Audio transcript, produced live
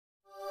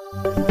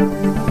Hi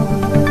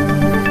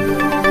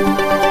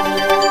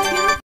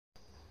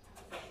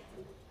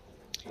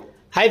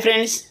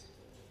friends,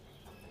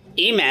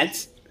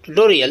 ई-मॅथ्स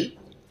tutorial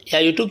या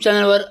YouTube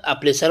चॅनलवर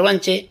आपले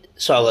सर्वांचे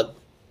स्वागत.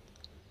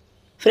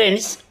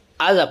 फ्रेंड्स,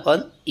 आज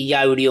आपण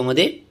या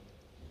व्हिडिओमध्ये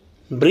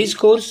bridge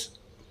course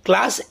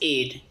class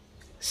 8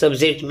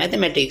 subject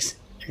mathematics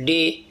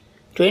day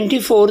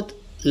 24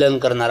 learn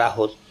करणार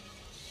आहोत.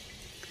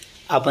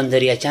 आपण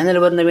जर या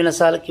चॅनलवर नवीन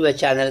असाल किंवा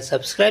चॅनल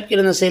सबस्क्राईब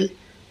केलं नसेल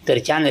तर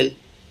चॅनल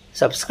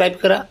सबस्क्राईब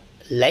करा,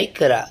 लाईक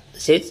करा,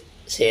 तसेच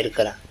शेअर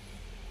करा.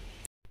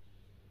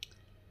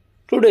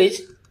 Today's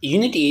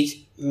unit is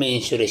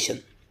mensuration.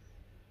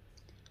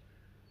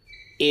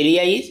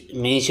 Area is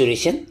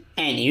mensuration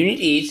and unit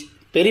is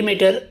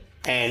perimeter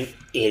and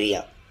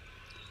area.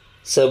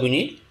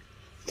 Subunit,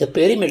 the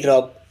perimeter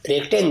of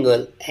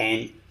rectangle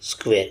and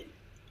square.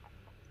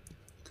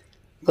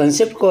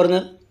 Concept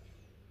corner,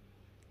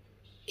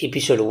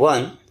 episode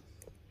 1.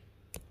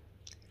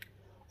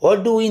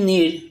 What do we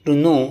need to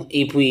know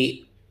if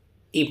we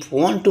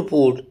want to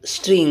put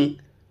string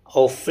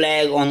of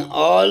flag on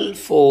all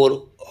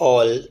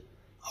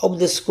of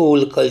the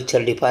school culture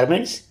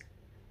departments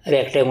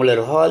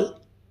rectangular hall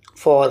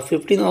for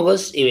 15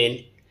 August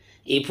event?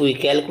 If we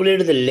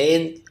calculate the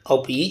length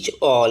of each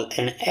all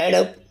and add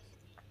up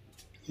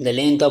the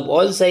length of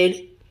all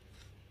sides,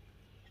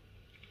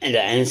 and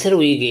the answer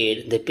we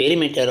get the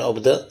perimeter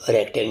of the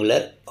rectangular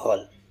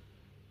hall.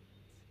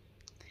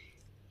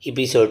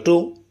 Episode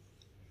 2.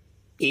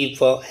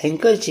 If a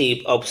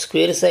handkerchief of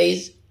square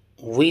size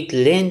with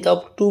length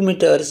of 2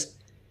 meters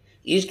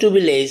is to be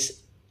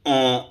laced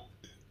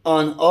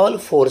on all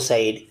four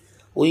sides,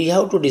 we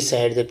have to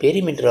decide the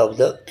perimeter of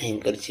the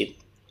handkerchief.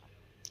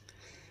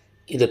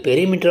 If the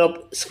perimeter of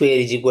square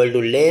is equal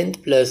to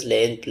length plus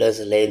length plus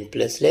length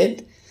plus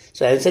length,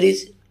 so answer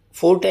is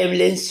 4 times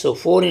length, so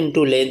 4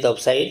 into length of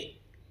side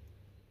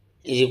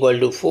is equal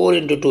to 4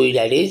 into 2,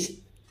 that is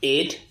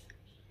 8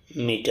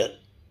 meter.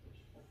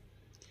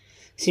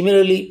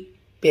 Similarly,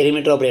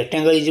 perimeter of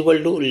rectangle is equal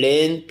to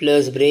length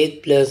plus breadth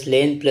plus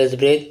length plus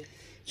breadth,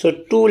 so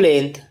 2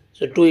 length,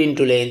 so 2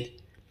 into length,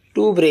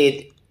 2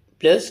 breadth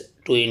plus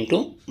 2 into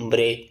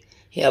breadth.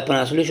 हे आपण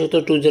असं लिहू शकतो.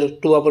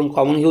 2 आपण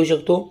common घेऊ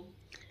शकतो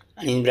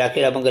आणि in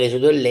bracket आपण करायचं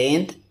होतं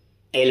लेंथ,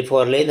 L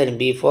फॉर लेंथ आणि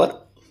B फॉर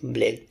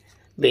ब्रेथ.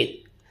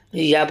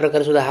 म्हणजे या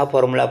प्रकारे सुद्धा हा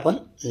फॉर्म्युला आपण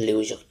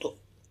लिहू शकतो.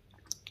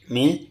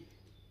 Mean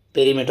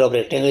perimeter of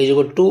rectangle is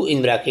equal to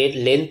in bracket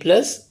length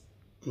plus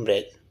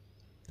breadth.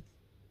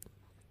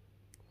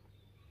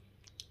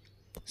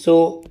 So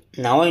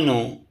now I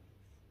know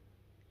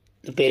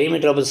the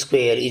perimeter of a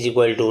square is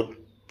equal to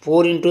 4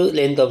 into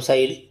length of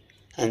side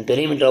and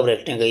perimeter of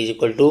rectangle is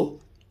equal to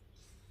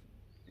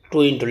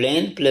 2 into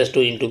length plus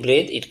 2 into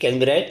breadth. It can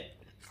be write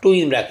 2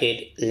 in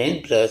bracket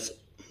length plus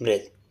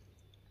breadth.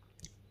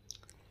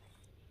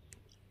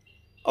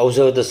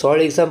 Observe the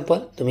solved example.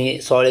 तुम्ही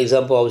solved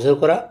example observe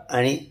करा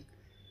आणि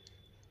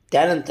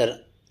त्यानंतर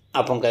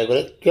आपण काय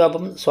करूया किंवा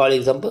आपण solved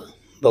example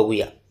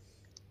बघूया.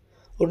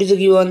 What is the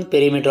given?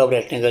 Perimeter of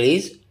rectangle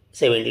is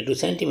 72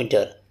 centimeter.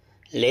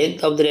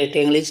 Length of the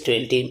rectangle is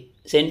 20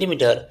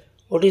 centimeter.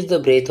 What is the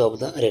breadth of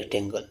the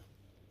rectangle?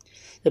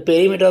 The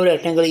perimeter of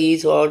rectangle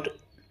is what?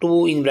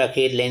 2 in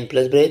bracket length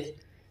plus breadth.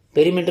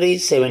 Perimeter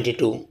is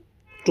 72.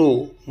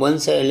 2. One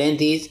side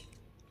length is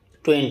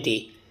 20.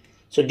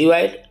 So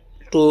divide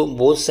to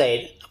both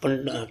sides. आपण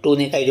 2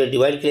 ने काय केलं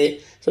divide केले.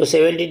 So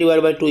 70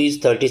 divided by 2 is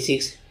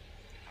 36.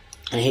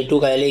 आणि हे 2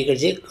 काय आले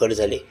इकडचे cut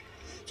झाले.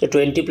 So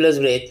 20 plus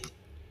breadth.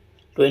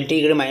 20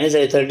 इकडे मायनस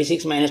झाले.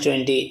 36 minus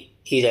 20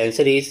 his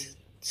answer is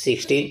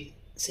 16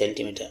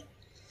 centimeter.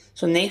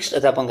 So next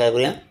आता आपण काय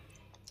करूया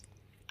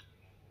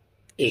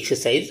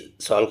एक्सरसाइज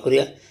सॉल्व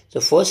करूया.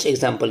 So first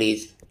example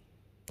is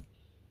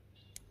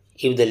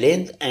if the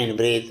length and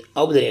breadth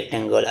of the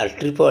rectangle are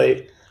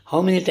tripled,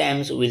 how many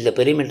times will the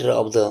perimeter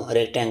of the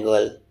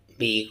rectangle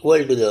be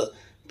equal to the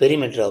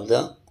perimeter of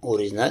the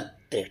original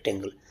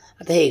rectangle?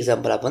 आता हे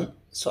example आपण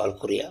solve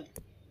करूया.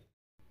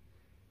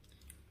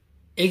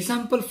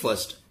 Example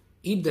first.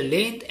 If the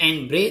length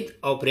and breadth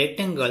of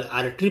rectangle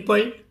are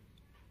tripled,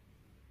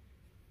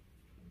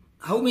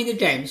 how many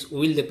times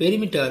will the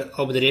perimeter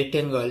of the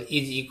rectangle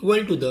is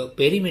equal to the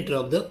perimeter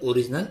of the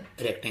original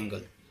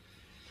rectangle?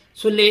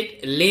 So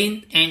let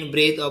length and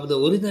breadth of the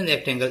original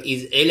rectangle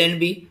is L and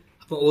B.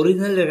 आपण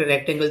original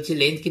rectangle ची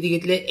length किती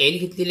घेतली आहे? L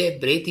घेतलेली आहे.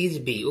 Breadth is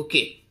B.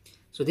 Okay.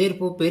 So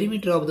therefore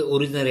perimeter of the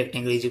original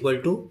rectangle is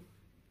equal to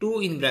 2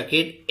 in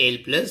bracket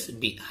L plus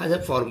B. हा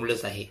जर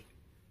फॉर्म्युलाच आहे.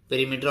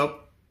 Perimeter of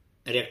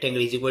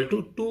rectangle is equal to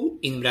 2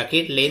 in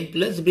bracket length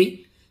plus b.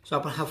 So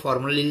आपण हा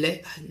formula लिहिला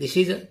आहे. This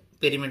is a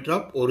perimeter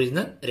of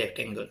original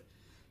rectangle.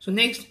 So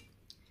next,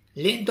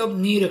 length of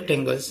new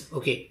rectangles.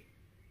 Okay,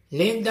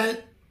 length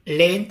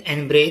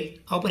and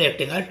breadth of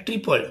rectangle are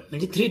tripled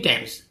म्हणजे 3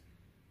 times.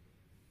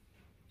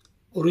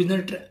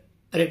 Original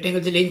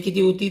रेक्टँगलची length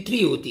किती होती?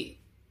 3 होती.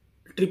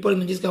 Triple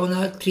म्हणजेच काय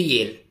होणार?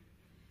 3L.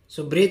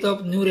 So breadth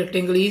of new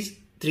rectangle is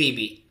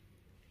 3B.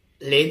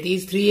 Length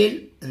is 3L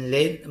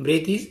and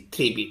breadth is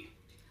 3B.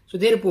 So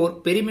therefore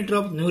perimeter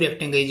of new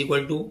rectangle is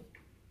equal to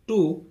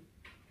 2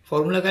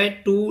 formula काय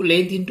 2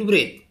 length into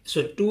breadth.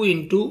 So 2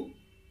 into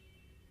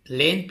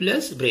length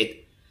plus breadth.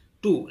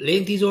 2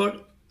 length is what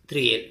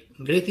 3L,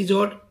 breath is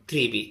what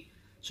 3B.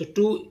 So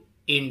 2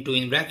 into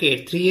in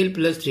bracket 3L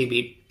plus 3B.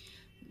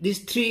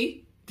 This 3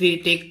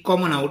 take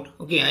common out.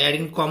 Okay, या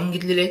ठिकाणी common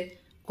घेतलेले आहेत.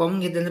 Common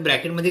घेतल्यानंतर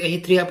ब्रॅकेटमध्ये काही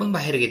 3 आपण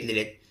बाहेर घेतलेले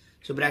आहेत.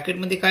 सो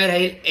ब्रॅकेटमध्ये काय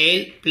राहील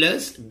L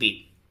plus B.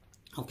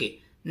 Okay,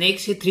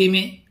 next हे 3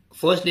 में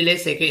फर्स्ट लिहिले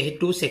आहेत, सेकंड हे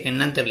 2 सेकंड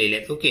नंतर लिहिले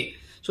आहेत. Okay,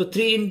 so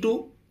 3 into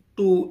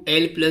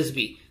 2L plus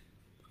B.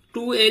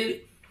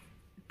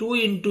 2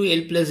 into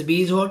L plus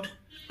B is what?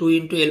 2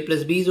 into L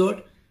plus B is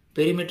what?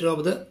 Perimeter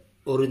of the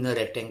original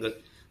rectangle.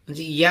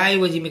 म्हणजे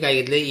याऐवजी मी काय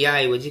घेतलंय,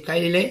 याऐवजी काय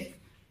लिहिलंय,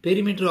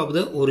 perimeter of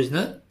the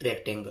original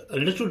rectangle.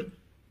 Understood.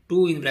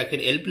 2 in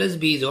bracket L plus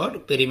B is what?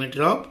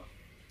 Perimeter of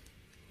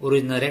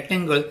original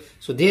rectangle.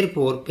 So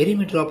therefore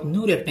perimeter of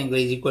new rectangle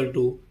is equal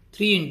to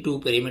 3 into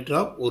perimeter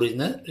of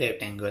original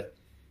rectangle.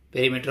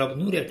 Perimeter of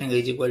new rectangle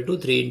is equal to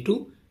 3 into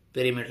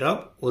perimeter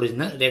of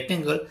original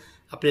rectangle.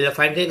 आपल्याला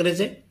find काय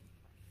करायचं आहे,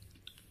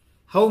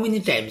 how many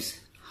times,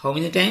 how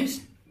many times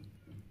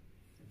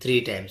 3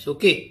 times.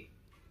 Okay,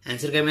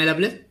 answer काय मिळालं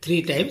आपल्याला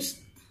 3 times.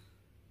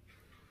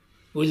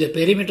 Will the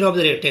perimeter of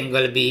the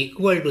rectangle be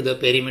equal to the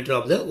perimeter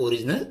of the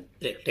original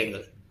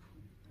rectangle?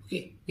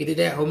 Okay, किती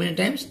time, how many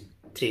times?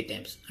 3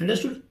 times.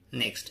 Understood?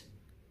 Next.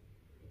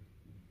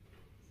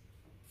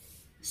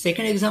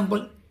 Second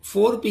example,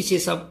 4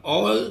 pieces of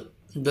all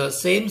the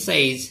same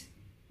size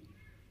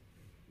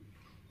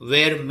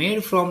were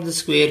made from the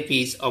square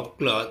piece of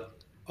cloth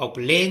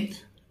of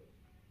length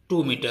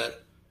 2 meter.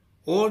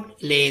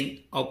 What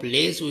length of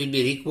lace will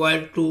be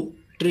required to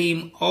trim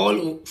all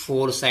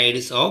 4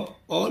 sides of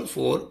all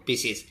 4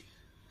 pieces?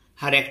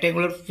 हा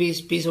rectangular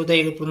piece होता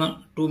एक पूर्ण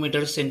 2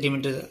 metre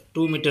centimetre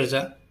 2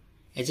 मीटरचा.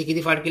 याचे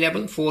किती part केले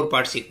आपण, 4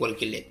 parts equal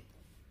केले आहेत.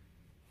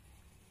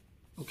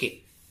 ओके,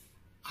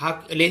 हा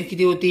लेंथ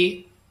किती होती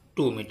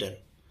 2 मीटर.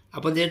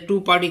 आपण जर 2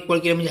 पार्ट इक्वल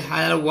केले म्हणजे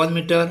हा 1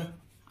 मीटर,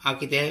 हा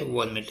किती आहे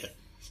 1 मीटर.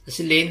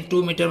 जसे लेंथ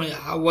 2 मीटर म्हणजे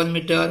हा 1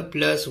 मीटर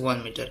प्लस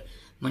 1 मीटर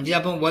म्हणजे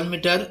आपण 1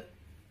 मीटर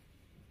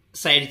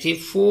साईडचे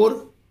 4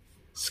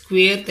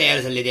 स्क्वेअर तयार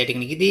झाले आहेत. या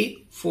ठिकाणी किती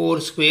 4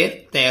 स्क्वेअर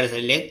तयार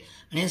झालेले आहेत.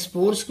 आणि या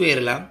 4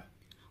 स्क्वेअरला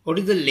what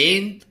is the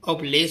length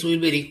of less will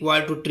be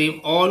required to trim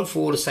all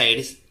 4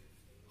 sides,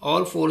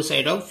 all 4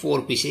 side of 4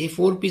 pieces. Hey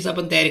 4 piece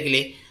आपण तयार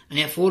केले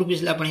आणि या 4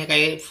 पीसला आपण हे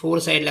काय 4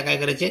 साइडला काय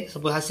करायचे,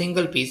 सपोज हा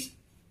सिंगल पीस,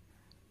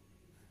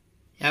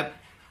 या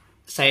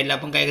साइडला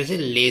आपण काय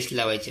करायचे लेस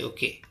लावायचे.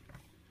 ओके,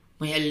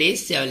 मग या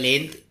लेसच्या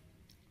length,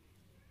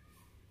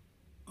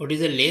 what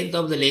is the length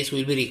of the less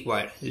will be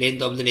required,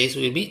 length of the less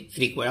will be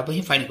required. आपण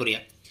हे फाइंड करूया.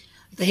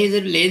 आता हे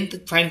जर लेंथ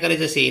फाइंड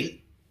करायचं असेल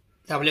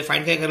तर आपल्याला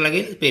फाइंड काय करावं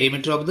लागेल,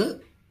 perimeter of the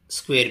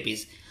square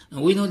piece.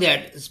 We know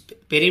that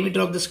perimeter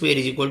of the square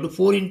is equal to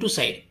 4 into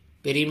side.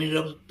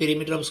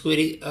 Perimeter of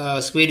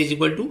square is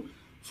equal to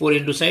 4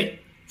 into side.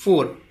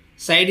 4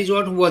 side is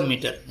what 1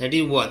 metre, that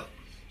is 1.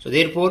 So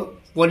therefore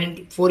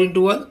 4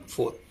 into 1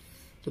 4.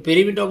 So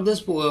perimeter of the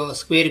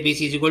square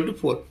piece is equal to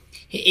 4.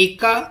 हे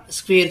एका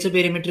स्क्वेअरचं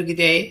perimeter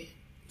किती आहे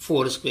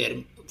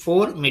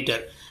 4 metre.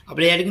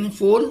 आपल्या या ठिकाणी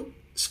 4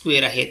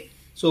 square आहेत.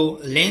 So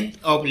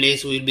length of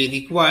less will be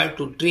required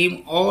to trim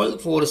all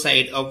 4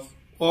 side of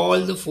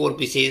all the 4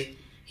 pieces.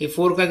 हे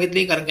 4 का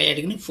घेतले, कारण का या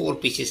ठिकाणी 4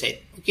 पीसेस आहेत.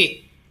 ओके,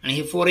 आणि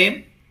हे 4M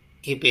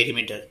hey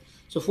perimeter.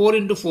 So 4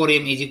 into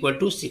 4M is equal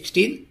to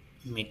 16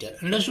 metre.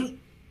 Understood.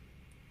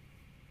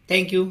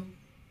 Thank you.